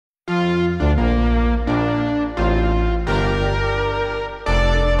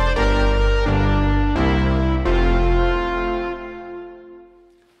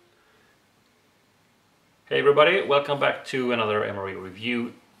everybody, welcome back to another MRE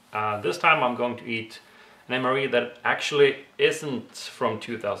review. This time I'm going to eat an MRE that actually isn't from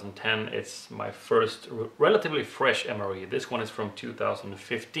 2010. It's my first relatively fresh MRE. This one is from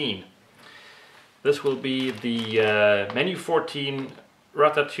 2015. This will be the Menu 14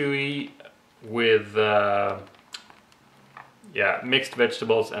 Ratatouille with mixed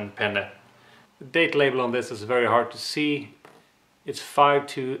vegetables and penne. The date label on this is very hard to see. It's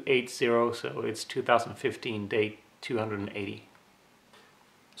 5280, so it's 2015, date 280.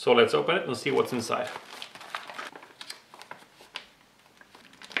 So let's open it and see what's inside.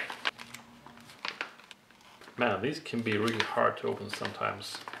 Man, these can be really hard to open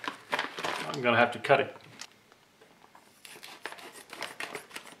sometimes. I'm gonna have to cut it.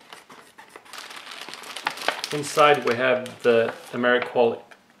 Inside we have the MRE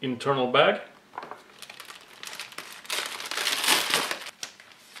internal bag.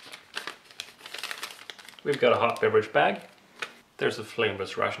 We've got a hot beverage bag. There's a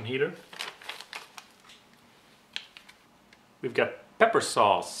flameless ration heater. We've got pepper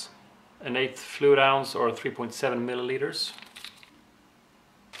sauce, an 1/8 fluid ounce or 3.7 milliliters.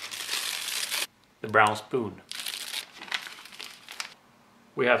 The brown spoon.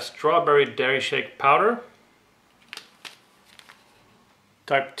 We have strawberry dairy shake powder.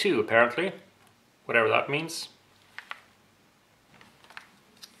 Type 2 apparently, whatever that means.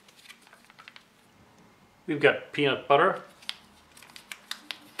 We've got peanut butter,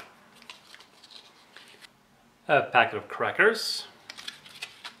 a packet of crackers,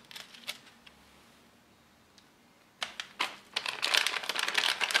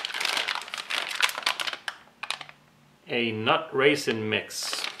 a nut raisin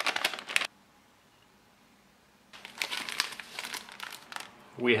mix,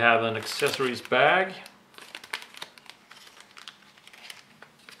 we have an accessories bag,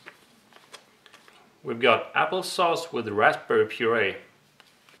 we've got applesauce with raspberry puree.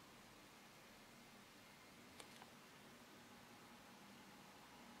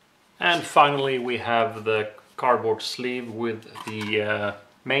 And finally we have the cardboard sleeve with the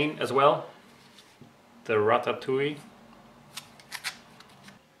main as well, the Ratatouille.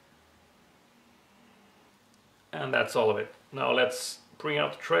 And that's all of it. Now let's bring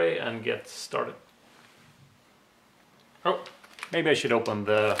out the tray and get started. Oh, maybe I should open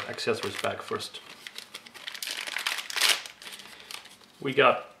the accessories bag first. We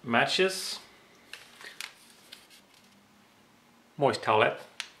got matches, moist towelette,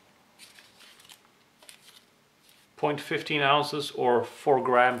 0.15 ounces or 4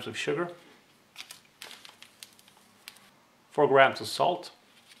 grams of sugar, 4 grams of salt,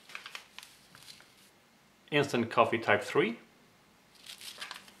 instant coffee type 3,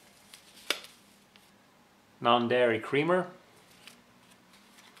 non-dairy creamer,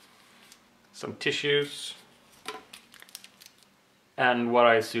 some tissues, and what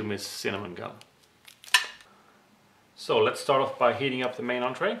I assume is cinnamon gum. So let's start off by heating up the main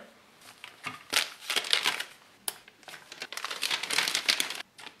entree.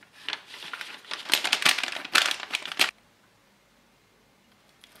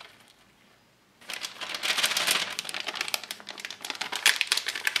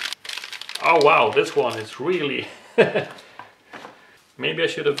 Oh wow, this one is really... Maybe I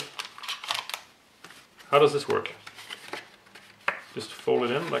should have... How does this work? Just fold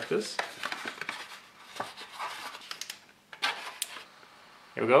it in like this.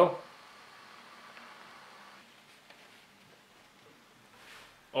 Here we go.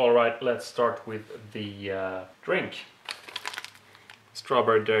 Alright, let's start with the drink.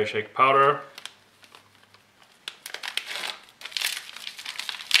 Strawberry dairy shake powder.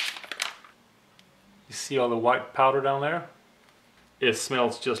 You see all the white powder down there? It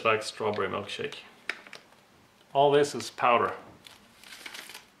smells just like strawberry milkshake. All this is powder.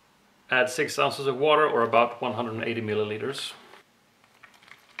 Add 6 ounces of water or about 180 milliliters.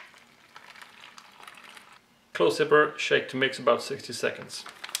 Close zipper, shake to mix about 60 seconds.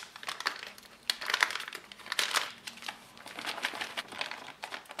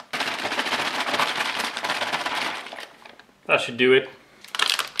 That should do it.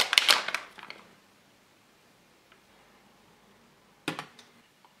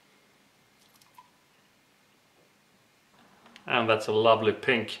 And that's a lovely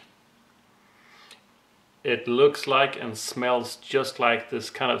pink. It looks like and smells just like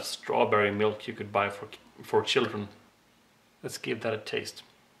this kind of strawberry milk you could buy for children. Let's give that a taste.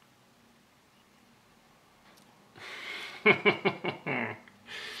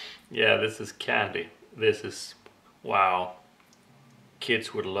 Yeah, this is candy. This is, wow.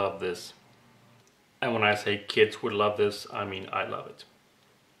 Kids would love this. And when I say kids would love this, I mean I love it.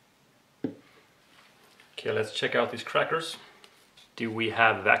 Okay, let's check out these crackers. Do we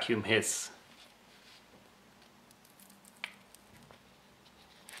have vacuum hiss?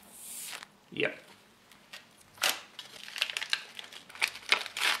 Yep.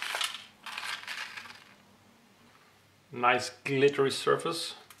 Nice glittery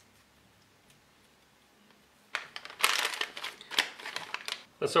surface.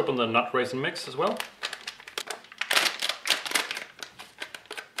 Let's open the nut raisin mix as well.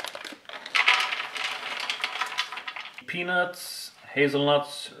 Peanuts,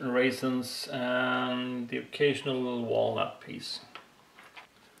 hazelnuts, raisins, and the occasional walnut piece.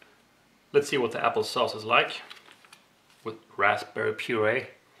 Let's see what the applesauce is like with raspberry puree.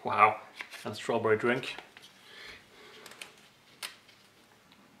 Wow, and strawberry drink.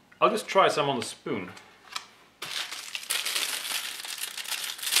 I'll just try some on the spoon.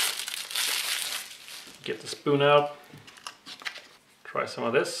 Get the spoon out. Try some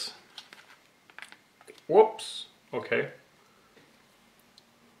of this. Whoops. Okay.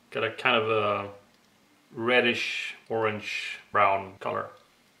 Got a kind of a reddish, orange, brown color.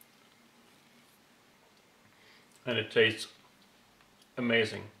 And it tastes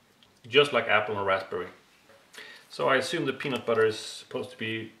amazing. Just like apple and raspberry. So I assume the peanut butter is supposed to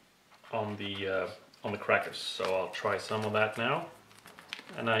be on the crackers. So I'll try some of that now.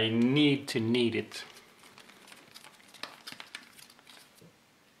 And I need to knead it.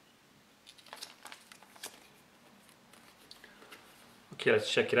 Okay,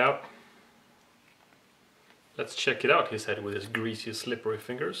 let's check it out. Let's check it out, he said with his greasy, slippery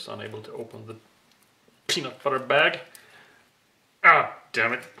fingers, unable to open the peanut butter bag. Ah,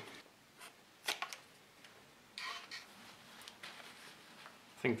 damn it. I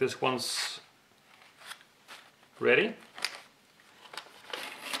think this one's ready.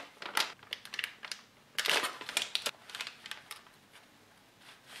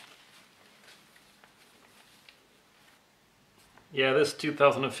 Yeah, this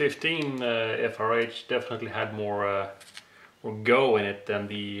 2015 FRH definitely had more go in it than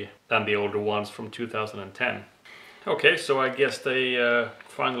the older ones from 2010. Okay, so I guess they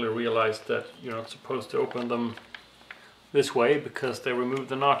finally realized that you're not supposed to open them this way because they removed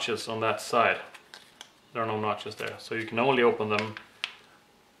the notches on that side. There are no notches there, so you can only open them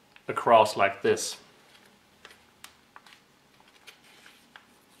across like this.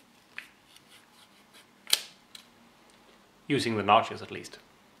 Using the notches at least.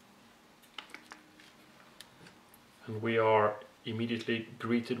 And we are immediately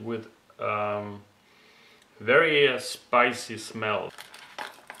greeted with very spicy smell.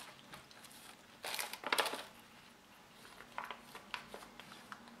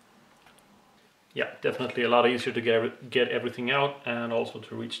 Yeah, definitely a lot easier to get everything out and also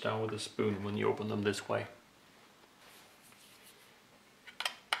to reach down with a spoon when you open them this way.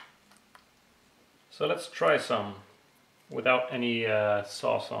 So let's try some without any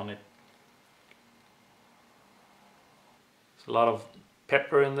sauce on it. There's a lot of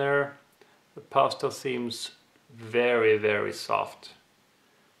pepper in there. The pasta seems very, very soft.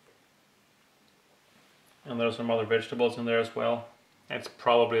 And there's some other vegetables in there as well. It's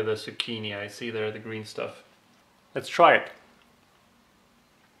probably the zucchini I see there, the green stuff. Let's try it.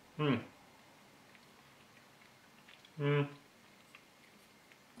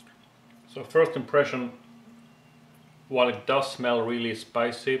 So first impression, while it does smell really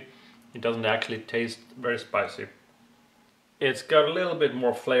spicy, it doesn't actually taste very spicy. It's got a little bit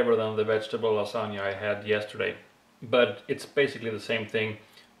more flavor than the vegetable lasagna I had yesterday, but it's basically the same thing.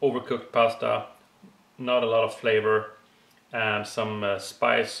 Overcooked pasta, not a lot of flavor, and some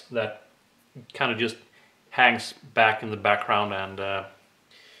spice that kind of just hangs back in the background, and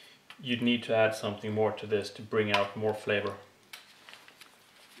you'd need to add something more to this to bring out more flavor.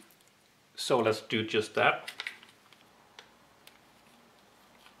 So let's do just that.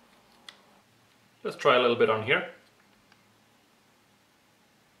 Let's try a little bit on here.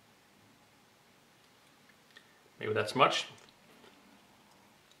 Maybe that's much.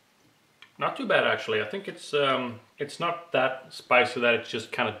 Not too bad actually. I think it's not that spicy that it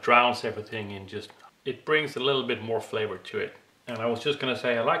just kind of drowns everything and just it brings a little bit more flavor to it. And I was just gonna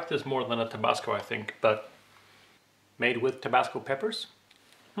say I like this more than a Tabasco, I think, but made with Tabasco peppers.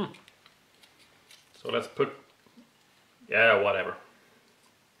 So let's put, yeah, whatever.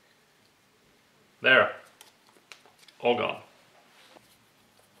 There, all gone.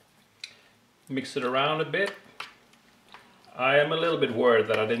 Mix it around a bit. I am a little bit worried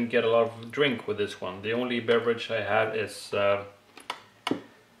that I didn't get a lot of drink with this one. The only beverage I had is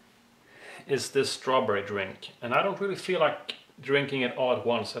this strawberry drink. And I don't really feel like drinking it all at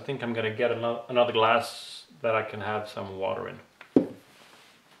once. I think I'm gonna get another glass that I can have some water in.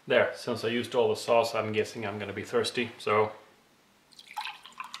 There, since I used all the sauce, I'm guessing I'm gonna be thirsty, so.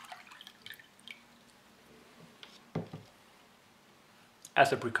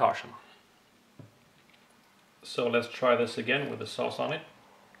 As a precaution. So let's try this again with the sauce on it.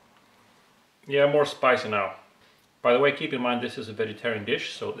 Yeah, more spicy now. By the way, keep in mind this is a vegetarian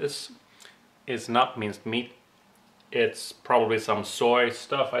dish, so this is not minced meat. It's probably some soy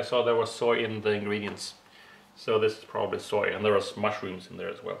stuff. I saw there was soy in the ingredients. So this is probably soy, and there was mushrooms in there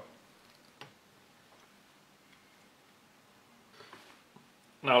as well.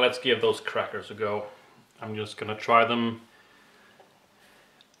 Now let's give those crackers a go. I'm just gonna try them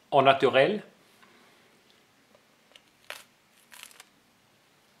au naturel.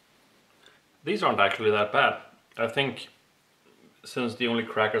 These aren't actually that bad. I think since the only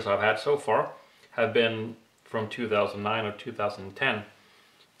crackers I've had so far have been from 2009 or 2010,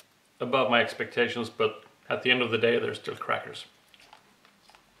 above my expectations, but at the end of the day they're still crackers.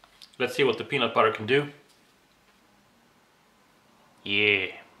 Let's see what the peanut butter can do. Yeah.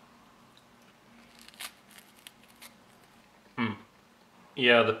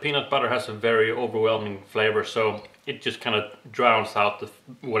 Yeah, the peanut butter has a very overwhelming flavor, so it just kind of drowns out the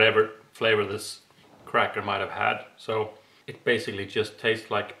whatever flavor this cracker might have had. So it basically just tastes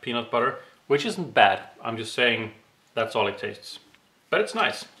like peanut butter, which isn't bad. I'm just saying that's all it tastes. But it's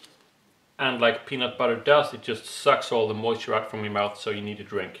nice. And like peanut butter does, it just sucks all the moisture out from your mouth, so you need a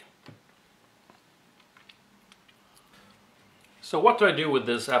drink. So what do I do with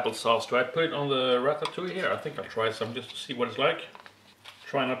this applesauce? Do I put it on the ratatouille here? I think I'll try some just to see what it's like.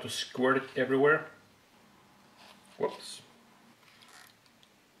 Try not to squirt it everywhere. Whoops.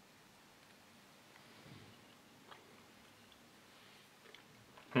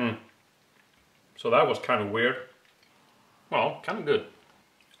 So that was kind of weird. Well, kind of good.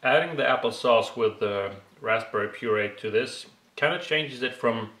 Adding the applesauce with the raspberry puree to this kind of changes it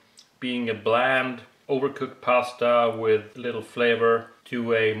from being a bland, overcooked pasta with little flavor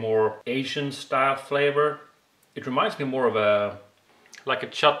to a more Asian style flavor. It reminds me more of like a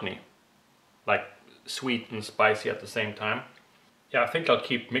chutney, like sweet and spicy at the same time. Yeah, I think I'll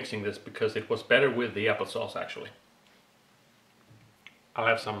keep mixing this because it was better with the applesauce actually. I'll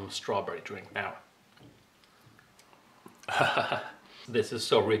have some strawberry drink now. This is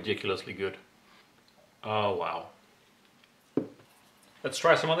so ridiculously good. Oh wow. Let's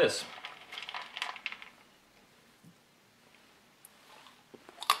try some of this.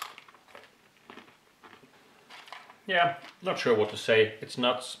 Yeah, not sure what to say. It's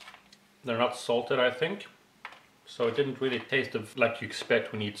nuts. They're not salted, I think. So it didn't really taste like you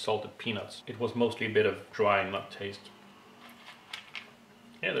expect when you eat salted peanuts. It was mostly a bit of dry nut taste.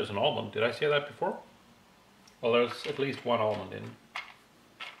 Yeah, there's an almond. Did I say that before? Well, there's at least one almond in.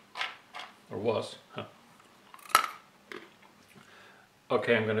 Or was. Huh.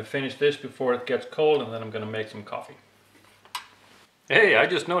 Okay, I'm gonna finish this before it gets cold, and then I'm gonna make some coffee. Hey, I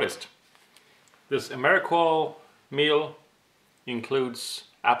just noticed. This MRE meal includes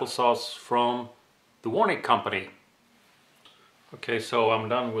applesauce from the Warnick Company. Okay, so I'm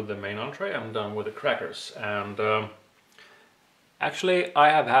done with the main entree, I'm done with the crackers, and actually I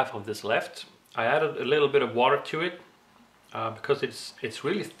have half of this left. I added a little bit of water to it because it's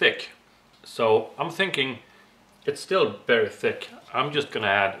really thick. So I'm thinking it's still very thick. I'm just gonna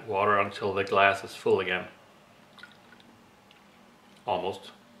add water until the glass is full again. Almost,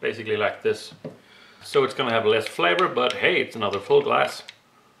 basically like this. So it's gonna have less flavor, but hey, it's another full glass.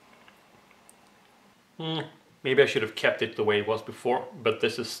 Maybe I should have kept it the way it was before, but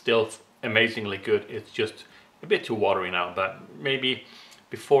this is still amazingly good. It's just a bit too watery now, but maybe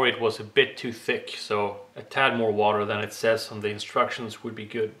before it was a bit too thick, so a tad more water than it says on the instructions would be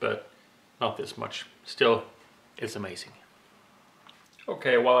good, but not this much. Still, it's amazing.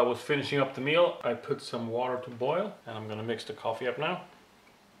 Okay, while I was finishing up the meal, I put some water to boil, and I'm gonna mix the coffee up now.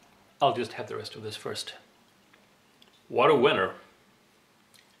 I'll just have the rest of this first. What a winner!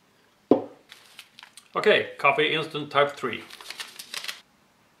 Okay, coffee instant type 3.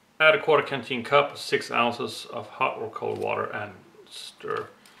 Add a 1/4 canteen cup, 6 ounces of hot or cold water, and stir.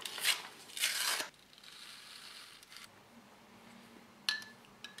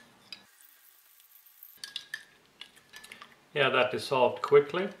 Yeah, that dissolved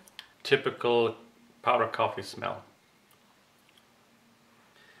quickly. Typical powder coffee smell.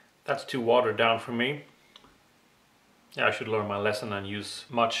 That's too watered down for me. Yeah, I should learn my lesson and use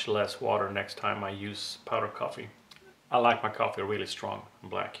much less water next time I use powder coffee. I like my coffee really strong and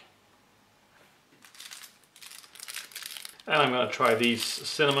black. And I'm gonna try these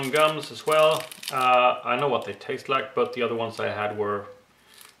cinnamon gums as well. I know what they taste like, but the other ones I had were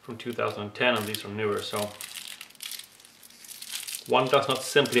from 2010 and these are newer, so One does not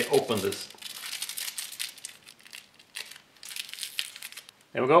simply open this.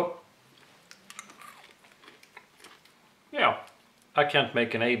 There we go. Yeah, I can't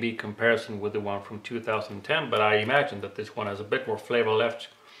make an A-B comparison with the one from 2010, but I imagine that this one has a bit more flavor left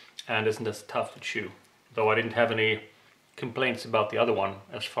and isn't as tough to chew. Though I didn't have any complaints about the other one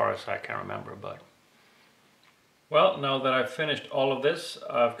as far as I can remember. But well, now that I've finished all of this,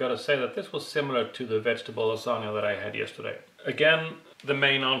 I've got to say that this was similar to the vegetable lasagna that I had yesterday. Again, the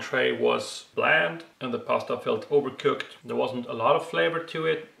main entree was bland and the pasta felt overcooked. There wasn't a lot of flavor to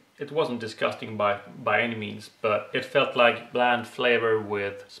it. It wasn't disgusting by any means, but it felt like bland flavor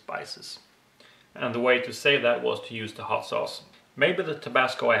with spices. And the way to save that was to use the hot sauce. Maybe the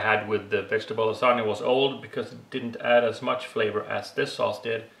Tabasco I had with the vegetable lasagna was old because it didn't add as much flavor as this sauce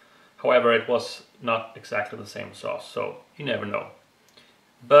did. However, it was not exactly the same sauce, so you never know.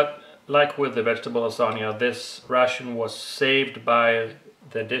 But like with the vegetable lasagna, this ration was saved by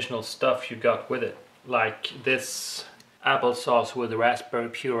the additional stuff you got with it. Like this applesauce with the raspberry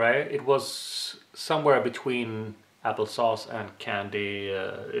puree. It was somewhere between applesauce and candy.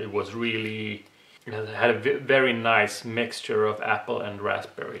 It was really... It had a very nice mixture of apple and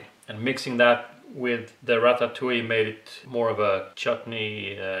raspberry. And mixing that with the ratatouille made it more of a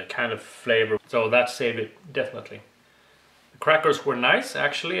chutney kind of flavor. So that saved it definitely. The crackers were nice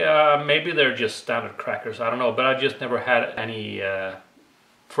actually. Maybe they're just standard crackers, I don't know. But I just never had any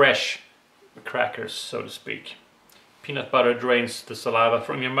fresh crackers, so to speak. Peanut butter drains the saliva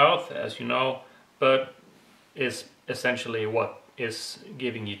from your mouth, as you know, but is essentially what is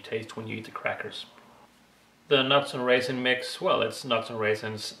giving you taste when you eat the crackers. The nuts and raisin mix, well, it's nuts and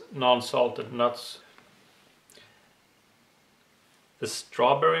raisins, non-salted nuts. The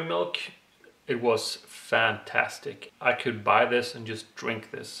strawberry milk, it was fantastic. I could buy this and just drink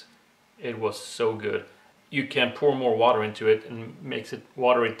this. It was so good. You can pour more water into it and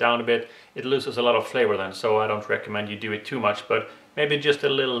water it down a bit. It loses a lot of flavor then, so I don't recommend you do it too much, but maybe just a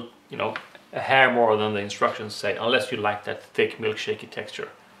little, you know, a hair more than the instructions say, unless you like that thick milkshakey texture.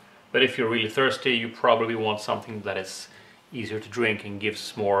 But if you're really thirsty, you probably want something that is easier to drink and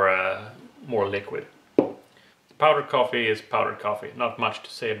gives more liquid. Powdered coffee is powdered coffee, not much to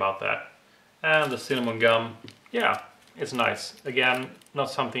say about that. And the cinnamon gum, yeah, it's nice. Again,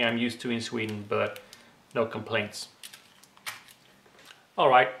 not something I'm used to in Sweden, but no complaints.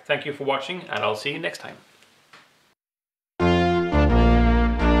 Alright, thank you for watching and I'll see you next time.